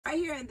right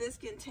here in this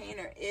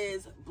container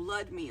is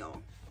blood meal.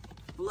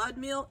 Blood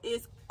meal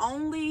is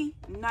only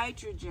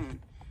nitrogen,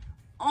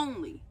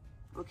 only,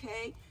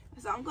 okay?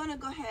 So I'm gonna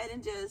go ahead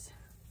and just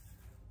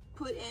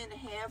put in a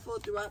handful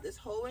throughout this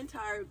whole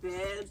entire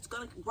bed. I'm just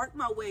gonna work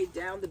my way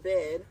down the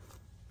bed.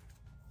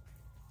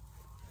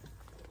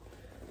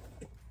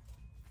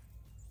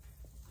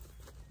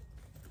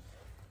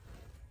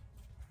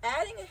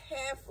 Adding a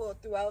handful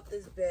throughout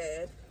this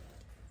bed,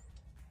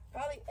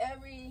 probably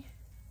every,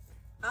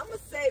 I'm gonna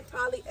say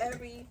probably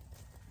every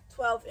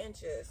 12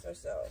 inches or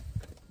so.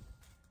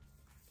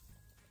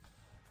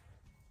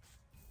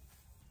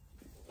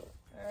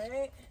 All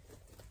right.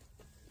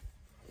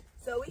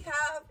 So we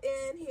have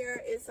in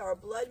here is our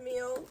blood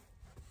meal.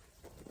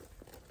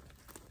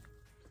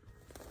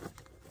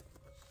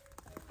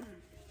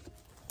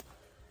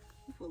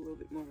 Put a little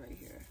bit more right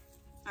here.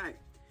 All right.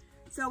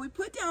 So we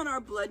put down our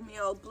blood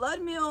meal.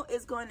 Blood meal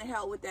is going to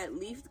help with that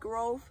leaf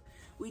growth.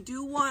 We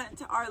do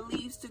want our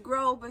leaves to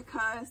grow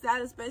because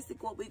that is basically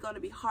what we're going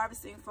to be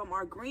harvesting from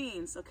our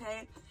greens,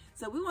 okay?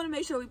 So we want to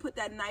make sure we put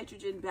that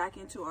nitrogen back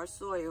into our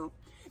soil.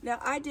 Now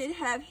I did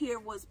have here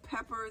was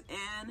peppers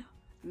and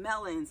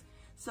melons.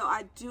 So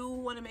I do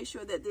want to make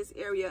sure that this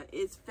area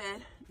is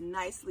fed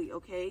nicely,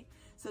 okay?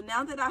 So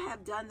now that I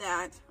have done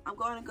that, I'm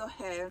going to go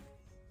ahead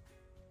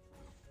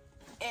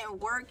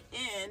and work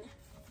in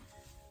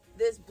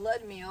this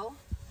blood meal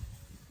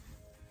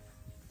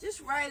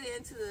just right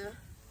into the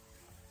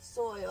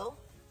soil.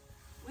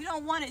 We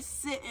don't want it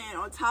sitting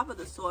on top of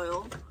the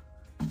soil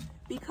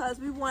because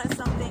we want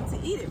something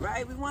to eat it,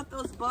 right? We want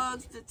those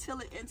bugs to till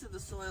it into the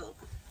soil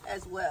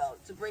as well,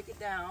 to break it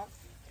down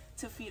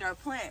to feed our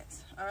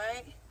plants, all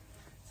right?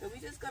 So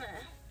we're just gonna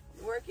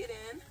work it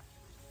in.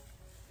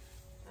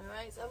 All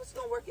right, so I'm just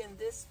gonna work in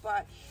this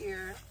spot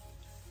here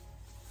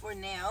for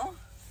now.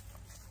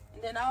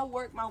 And then I'll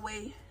work my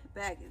way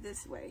back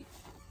this way.